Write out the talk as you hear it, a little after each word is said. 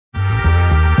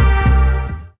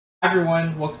Hi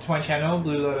everyone, welcome to my channel,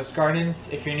 Blue Lotus Gardens.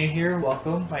 If you're new here,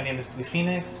 welcome. My name is Blue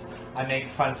Phoenix. I make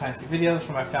fun planting videos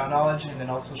from my found knowledge and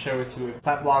then also share with you a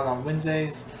plant vlog on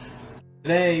Wednesdays.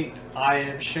 Today, I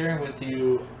am sharing with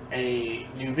you a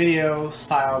new video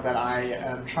style that I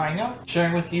am trying out.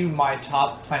 Sharing with you my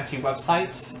top planting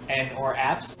websites and or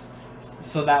apps.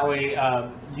 So that way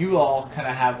you all kind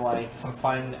of have like some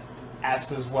fun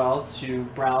apps as well to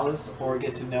browse or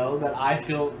get to know that I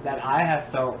feel that I have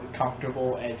felt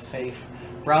comfortable and safe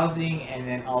browsing and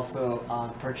then also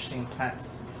purchasing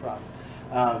plants from.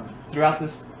 Throughout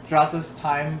this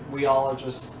time, we all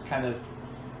just kind of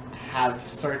have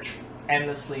searched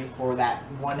endlessly for that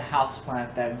one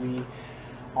houseplant that we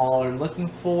all are looking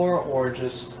for, or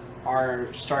just are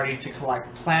starting to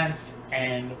collect plants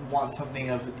and want something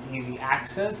of easy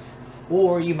access,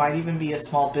 or you might even be a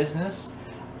small business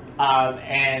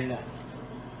and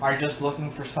are just looking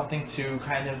for something to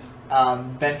kind of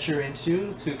venture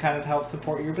into to kind of help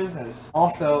support your business.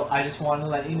 Also, I just want to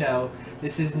let you know,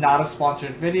 this is not a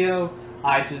sponsored video.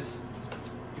 I just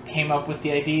came up with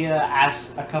the idea,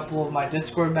 asked a couple of my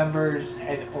Discord members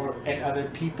and other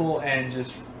people, and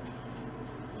just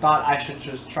thought I should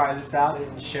just try this out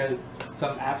and share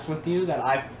some apps with you that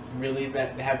I've really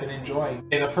have been enjoying.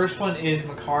 Okay, the first one is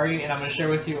Mercari, and I'm going to share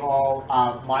with you all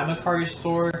my Mercari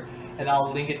store, and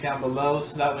I'll link it down below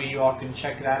so that way you all can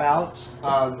check that out.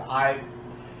 I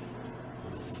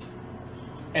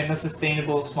am a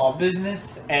sustainable small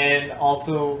business and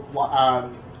also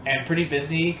am pretty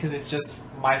busy because it's just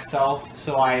myself,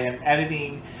 so I am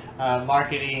editing,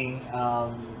 marketing,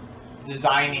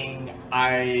 designing.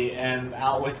 I am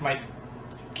out with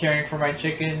caring for my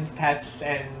chicken pets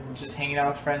and just hanging out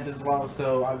with friends as well,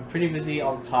 so I'm pretty busy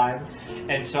all the time,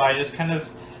 and so I just kind of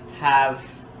have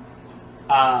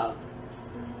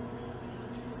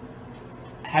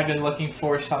been looking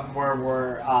for somewhere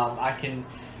where I can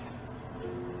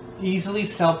easily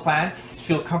sell plants,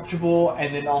 feel comfortable,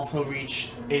 and then also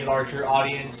reach a larger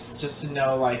audience, just to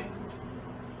know like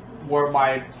where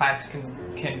my plants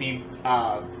can be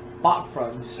bought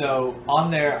from. So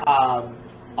on there, on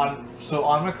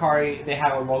Mercari, they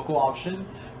have a local option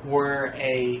where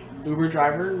a Uber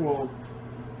driver will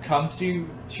come to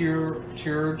your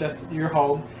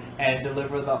home and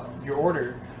deliver your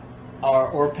order,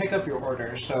 or pick up your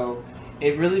order. So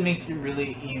it really makes it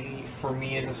really easy for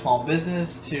me as a small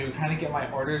business to kind of get my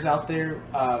orders out there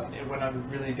when I'm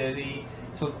really busy.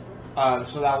 So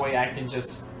that way I can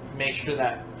just make sure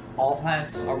that all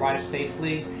plants arrive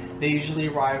safely. They usually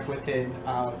arrive within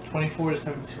 24 to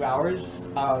 72 hours,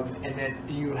 and then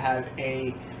you have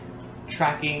a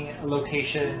tracking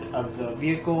location of the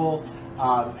vehicle,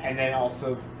 and then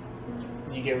also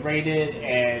you get rated,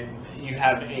 and you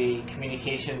have a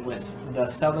communication with the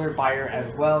seller buyer as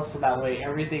well, so that way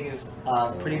everything is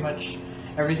pretty much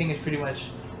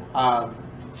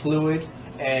fluid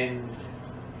and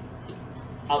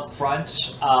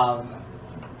upfront.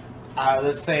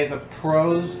 Let's say the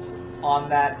pros on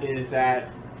that is that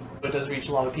it does reach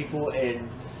a lot of people in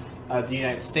the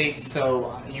United States,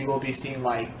 so you will be seeing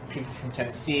like people from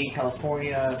Tennessee,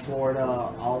 California, Florida,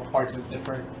 all parts of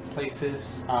different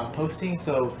places posting,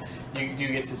 so you do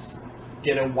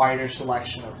get a wider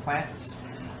selection of plants.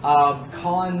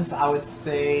 Cons, I would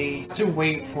say to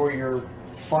wait for your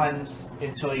funds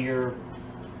until your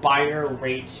buyer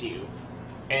rates you.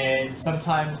 And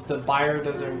sometimes the buyer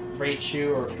doesn't rate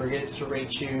you or forgets to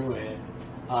rate you, and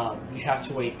you have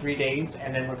to wait 3 days,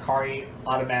 and then Mercari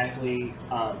automatically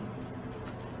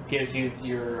gives you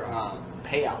your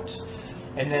payout.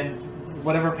 And then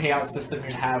whatever payout system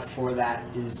you have for that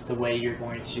is the way you're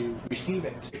going to receive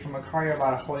it. From Mercari, I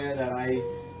bought a Hoya that I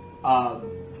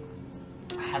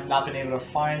have not been able to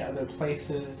find other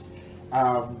places.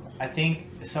 I think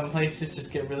some places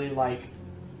just get really like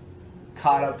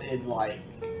caught up in like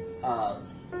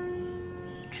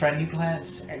trendy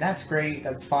plants, and that's great,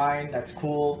 that's fine, that's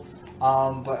cool,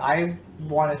 but I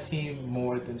want to see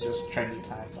more than just trendy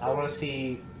plants. I want to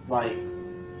see like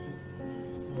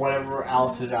whatever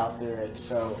else is out there. And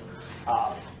so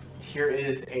here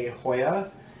is a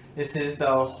Hoya. This is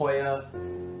the Hoya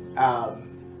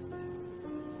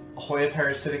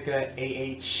parasitica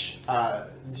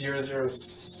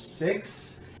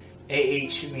AH006.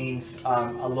 AH means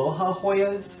Aloha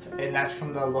Hoyas, and that's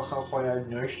from the Aloha Hoya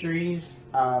nurseries.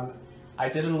 I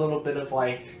did a little bit of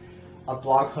like a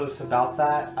blog post about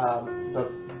that,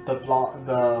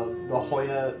 the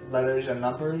Hoya letters and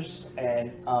numbers,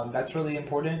 and that's really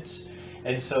important.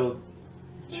 And so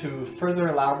to further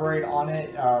elaborate on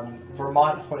it,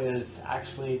 Vermont Hoyas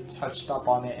actually touched up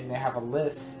on it, and they have a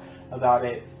list about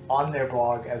it on their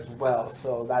blog as well.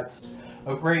 So that's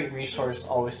a great resource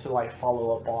always to like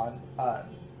follow up on,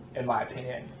 in my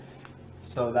opinion.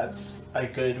 So that's a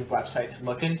good website to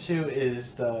look into,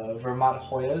 is the Vermont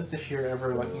Hoyas, if you're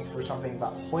ever looking for something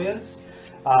about Hoyas.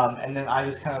 And then I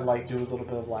just kind of like do a little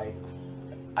bit of like,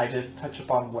 I just touch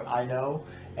upon what I know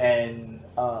and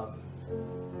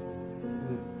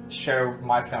share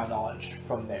my found knowledge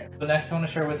from there. So next I want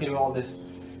to share with you all this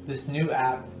new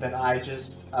app that I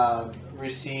just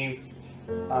received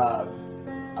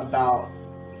about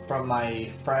from my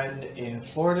friend in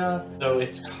Florida. So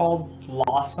it's called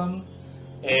Blossom,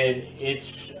 and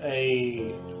it's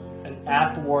an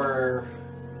app where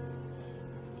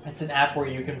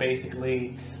you can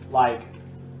basically like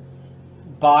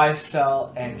buy,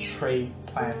 sell, and trade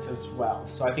plants as well.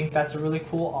 So I think that's a really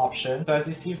cool option. So as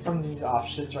you see from these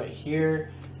options right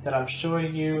here that I'm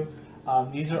showing you,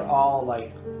 these are all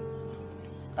like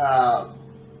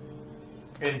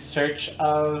in search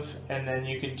of, and then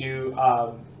you could do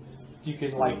you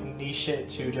could like niche it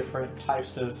to different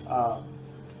types of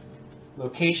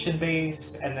location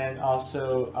base, and then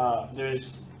also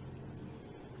there's,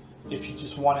 if you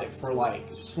just want it for like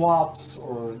swaps,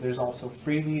 or there's also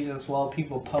freebies as well.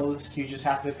 People post, you just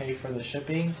have to pay for the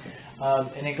shipping,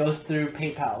 and it goes through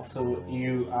PayPal. So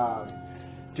you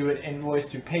do an invoice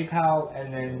through PayPal,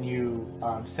 and then you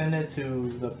send it to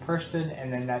the person,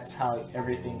 and then that's how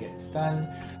everything gets done.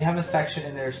 They have a section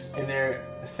in their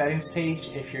settings page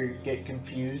if you get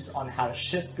confused on how to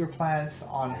ship your plants,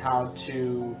 on how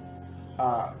to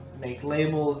make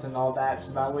labels and all that,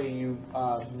 so that way you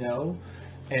know.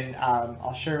 And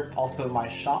I'll share also my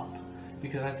shop,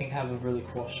 because I think I have a really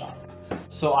cool shop.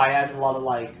 So I add a lot of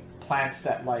like plants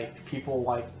that like people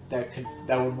like that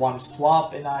would want to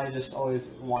swap, and I just always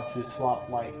want to swap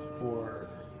like for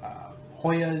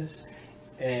Hoyas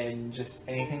and just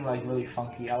anything like really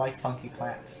funky. I like funky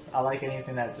plants. I like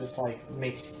anything that just like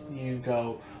makes you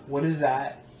go, what is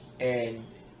that? And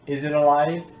is it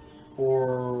alive?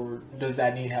 Or does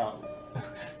that need help?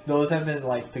 Those have been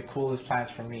like the coolest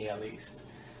plants for me, at least.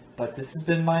 But this has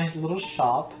been my little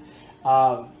shop,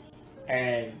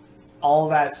 and all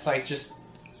that's like just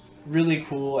really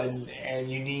cool and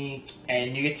unique,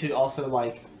 and you get to also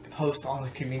like post on the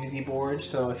community board.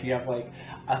 So if you have like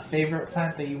a favorite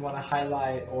plant that you want to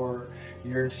highlight, or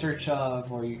you're in search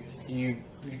of, or you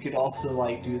could also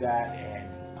like do that, and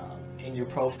in your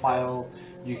profile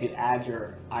you could add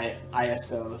your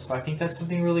ISO. So I think that's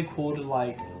something really cool to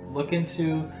like look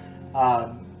into,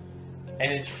 and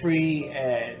it's free,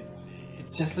 and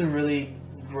it's just a really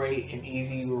great and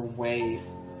easy way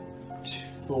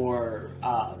for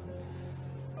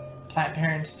plant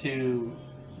parents to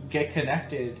get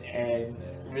connected and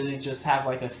really just have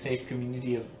like a safe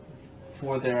community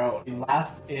for their own. And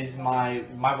last is my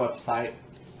website.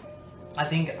 I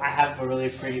think I have a really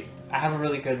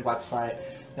good website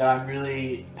that I'm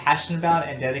really passionate about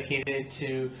and dedicated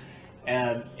to,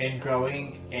 in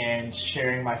growing and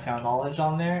sharing my found knowledge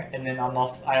on there. And then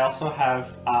I also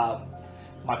have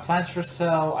my plants for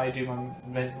sale. I do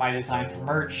my design for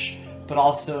merch, but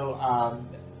also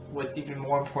what's even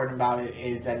more important about it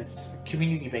is that it's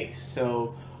community based.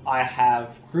 So I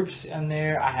have groups in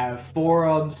there, I have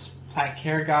forums, plant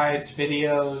care guides,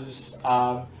 videos.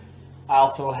 I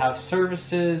also have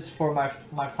services for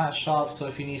my plant shop. So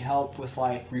if you need help with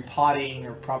like repotting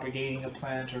or propagating a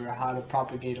plant, or how to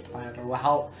propagate a plant, or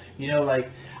how, like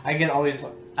I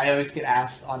always get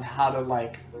asked on how to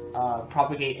like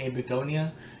propagate a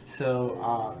begonia.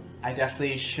 So I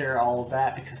definitely share all of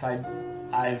that, because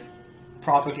I've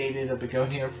propagated a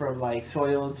begonia from like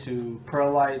soil to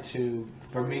perlite to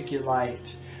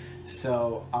vermiculite.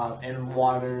 So and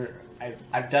water,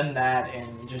 I've done that,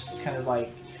 and just kind of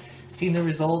like seen the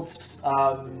results,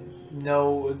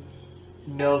 know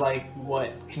like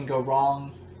what can go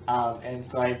wrong, and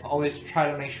so I've always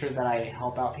tried to make sure that I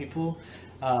help out people.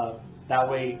 That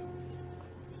way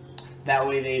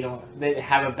they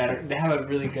have a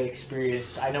really good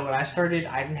experience. I know when I started,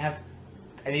 I didn't have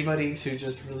anybody to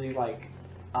just really like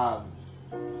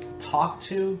talk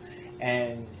to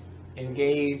and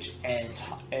engage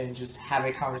and just have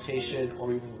a conversation,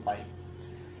 or even like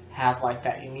have like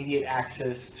that immediate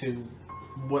access to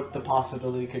what the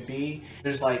possibility could be.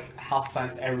 There's like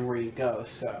houseplants everywhere you go,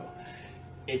 so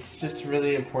it's just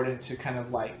really important to kind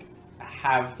of like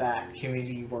have that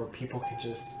community where people can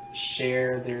just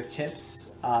share their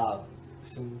tips,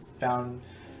 some found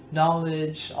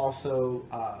knowledge. Also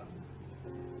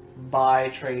buy,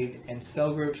 trade, and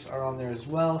sell groups are on there as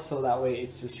well, so that way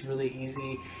it's just really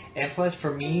easy. And plus,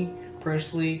 for me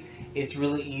personally, it's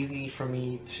really easy for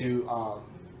me to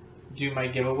do my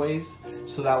giveaways,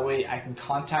 so that way I can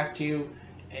contact you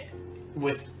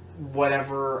with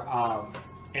whatever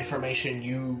information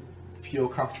you feel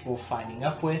comfortable signing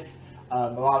up with. A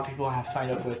lot of people have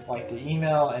signed up with like their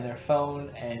email and their phone,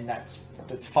 and that's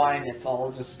fine. It's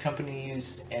all just company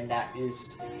use, and that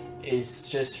is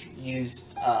just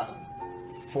used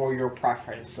for your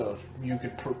preference. So if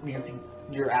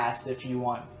you're asked if you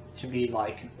want to be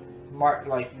like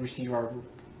receive our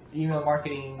email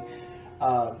marketing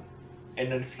and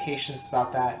notifications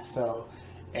about that. So,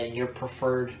 and your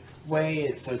preferred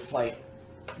way, so it's like,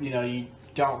 you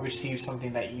don't receive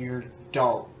something that you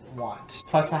don't want.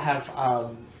 Plus I have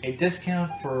a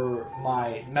discount for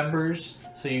my members,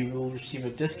 so you will receive a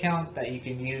discount that you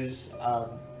can use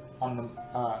on the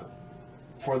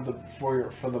for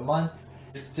the month.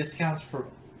 This discounts for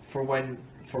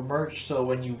merch. So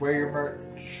when you wear your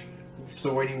merch,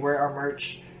 when you wear our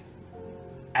merch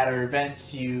at our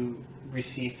events, you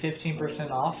receive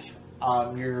 15% off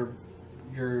your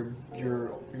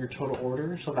total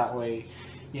order. So that way,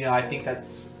 I think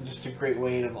that's just a great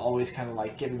way of always kind of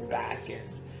like giving back and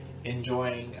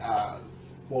enjoying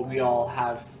what we all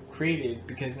have created,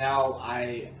 because now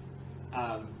I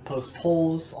post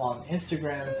polls on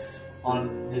Instagram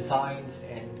on designs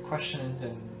and questions,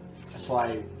 and so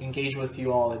I engage with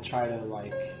you all and try to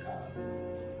like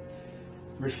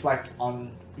reflect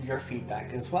on your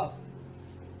feedback as well.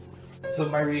 So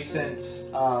my recent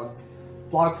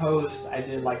blog post, I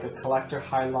did like a collector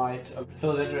highlight of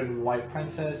Philodendron White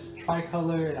Princess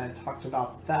tricolor, and I talked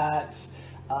about that.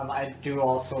 I do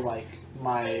also like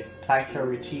my plant care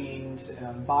routines and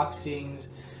unboxings,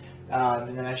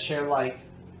 and then I share like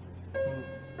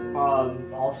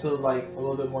also like a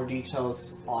little bit more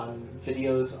details on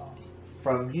videos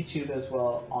from YouTube as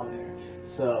well on there.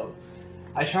 So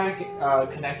I try to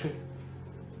connect with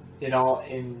it all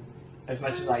in as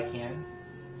much as I can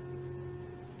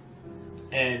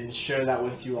and share that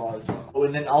with you all as well. Oh,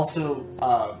 and then also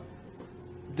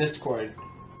Discord.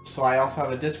 So I also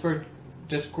have a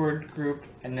Discord group,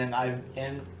 and then I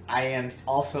am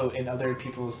also in other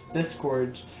people's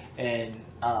Discord, and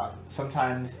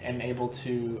sometimes am able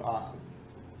to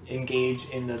engage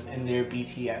in their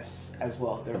BTS as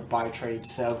well, their buy trade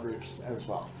sell groups as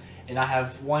well. And I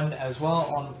have one as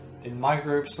well in my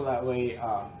group, so that way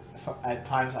at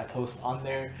times I post on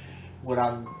there what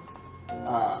I'm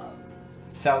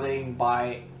selling,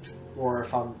 buy, or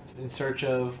if I'm in search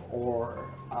of, or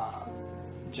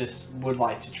just would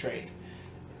like to trade.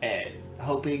 And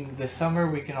hoping this summer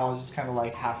we can all just kind of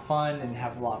like have fun and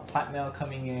have a lot of plant mail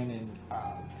coming in, and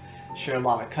share a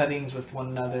lot of cuttings with one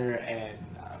another, and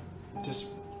just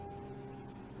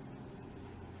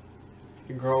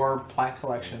grow our plant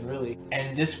collection really.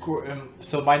 And Discord,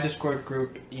 so my Discord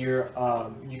group, you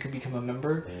can become a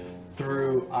member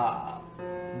through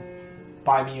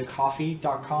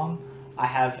buymeacofee.com. I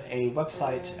have a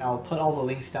website, I'll put all the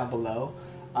links down below,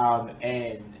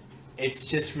 and it's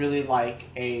just really like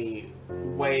a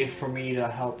way for me to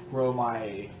help grow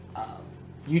my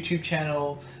YouTube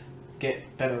channel, get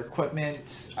better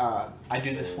equipment. I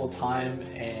do this full time,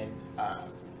 and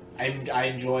I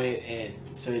enjoy it, and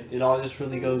so it all just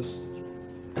really goes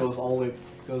all the way,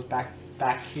 goes back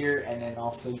here, and then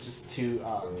also just to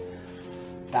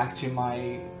back to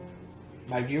my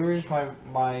viewers,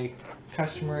 my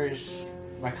customers,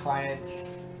 my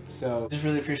clients. So just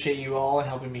really appreciate you all and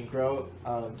helping me grow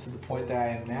to the point that I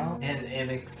am now, and am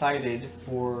excited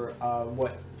for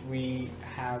what we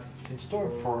have in store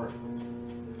for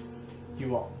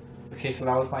you all. Okay, so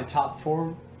that was my top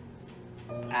 4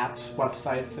 apps,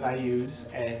 websites that I use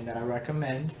and that I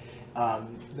recommend.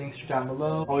 Links are down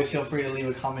below. Always feel free to leave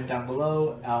a comment down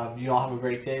below. You all have a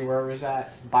great day wherever it's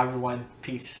at. Bye everyone.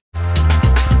 Peace.